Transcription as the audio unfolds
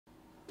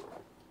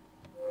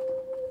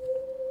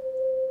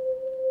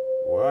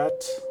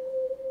that.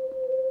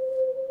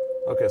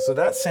 Okay, so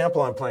that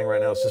sample I'm playing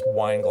right now is just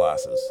wine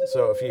glasses.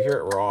 So if you hear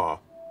it raw,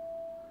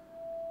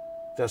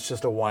 that's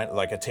just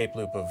like a tape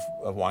loop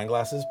of wine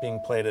glasses being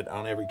played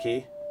on every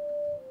key.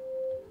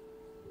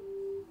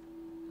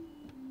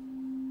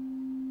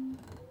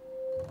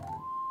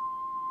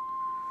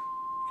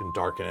 You can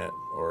darken it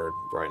or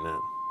brighten it.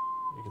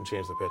 You can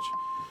change the pitch.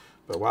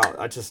 But wow,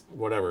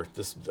 whatever.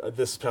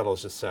 This pedal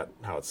is just set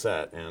how it's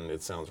set, and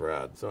it sounds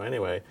rad. So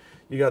anyway,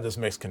 you got this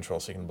mix control,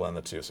 so you can blend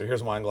the two. So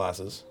here's wine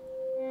glasses,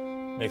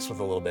 mixed with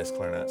a little bass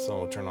clarinet. So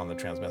we'll turn on the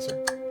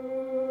transmisser.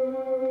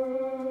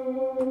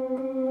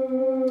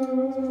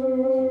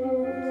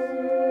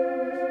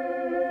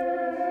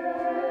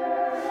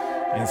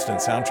 Instant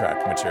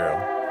soundtrack material.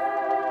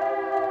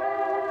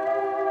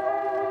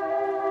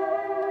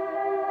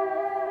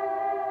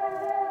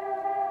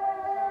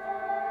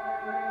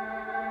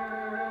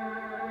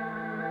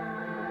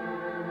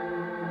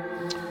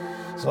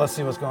 So let's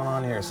see what's going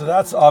on here. So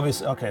that's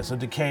obvious. Okay, so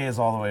decay is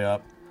all the way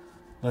up.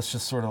 Let's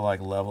just sort of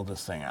like level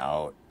this thing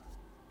out.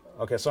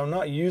 Okay, so I'm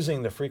not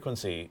using the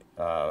frequency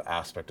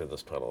aspect of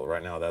this pedal.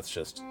 Right now, that's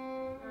just...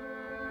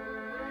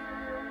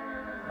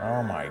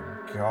 Oh my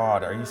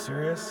God, are you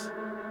serious?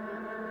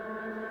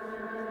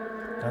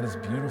 That is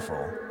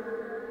beautiful.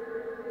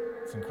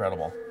 It's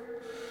incredible.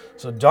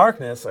 So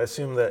darkness, I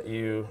assume that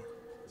you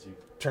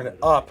turn it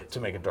up to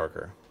make it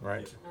darker,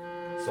 right?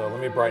 So let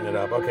me brighten it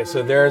up. Okay,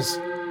 so there's...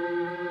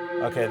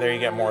 Okay, there you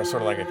get more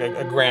sort of like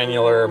a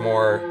granular,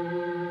 more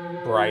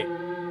bright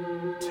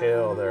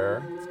tail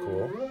there. It's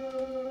cool.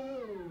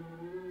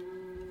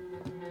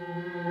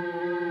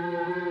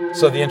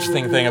 So the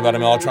interesting thing about a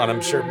Mellotron,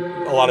 I'm sure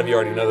a lot of you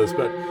already know this,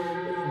 but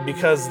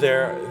because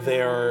they're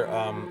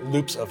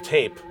loops of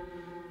tape,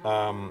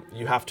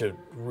 you have to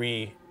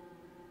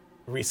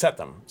reset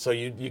them. So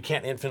you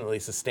can't infinitely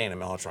sustain a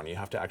Mellotron. You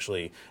have to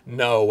actually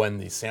know when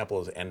the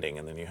sample is ending,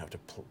 and then you have to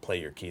play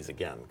your keys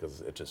again,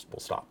 because it just will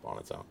stop on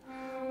its own.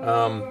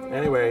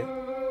 Anyway,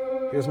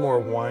 here's more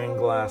wine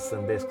glass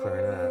than bass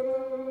clarinet.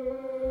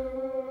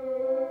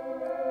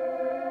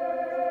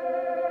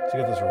 So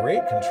you get this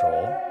rate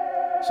control.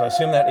 So I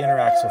assume that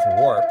interacts with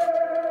warp.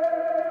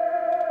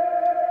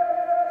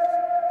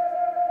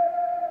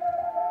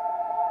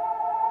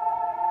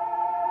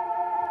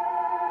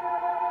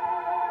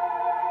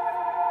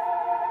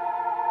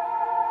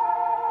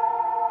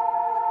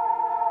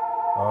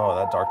 Oh,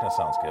 that darkness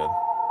sounds good.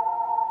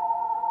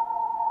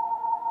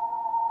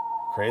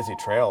 Crazy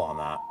trail on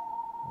that.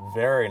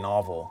 Very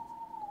novel.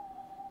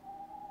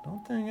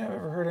 Don't think I've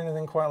ever heard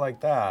anything quite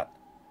like that.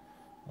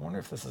 I wonder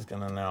if this is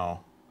going to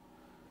now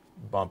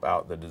bump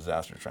out the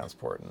disaster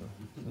transport and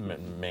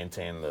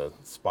maintain the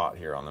spot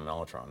here on the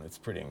Mellotron. It's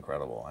pretty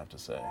incredible, I have to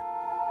say.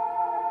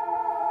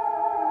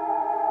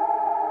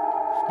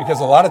 Because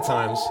a lot of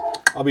times,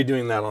 I'll be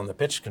doing that on the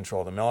pitch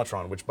control, the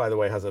Mellotron, which, by the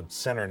way, has a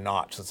center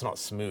notch, so it's not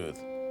smooth.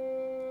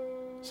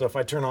 So if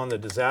I turn on the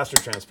disaster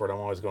transport, I'm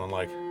always going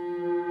like...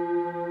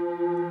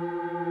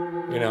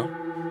 You know,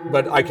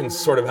 but I can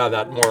sort of have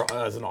that more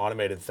as an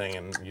automated thing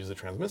and use the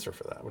transmitter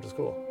for that, which is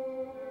cool.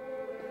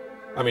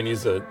 I mean, you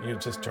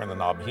just turn the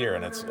knob here,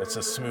 and it's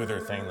a smoother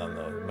thing than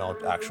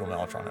the actual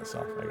Mellotron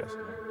itself, I guess.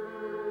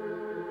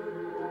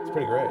 It's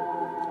pretty great.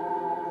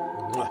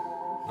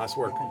 Nice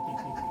work.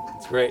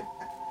 It's great.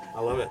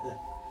 I love it.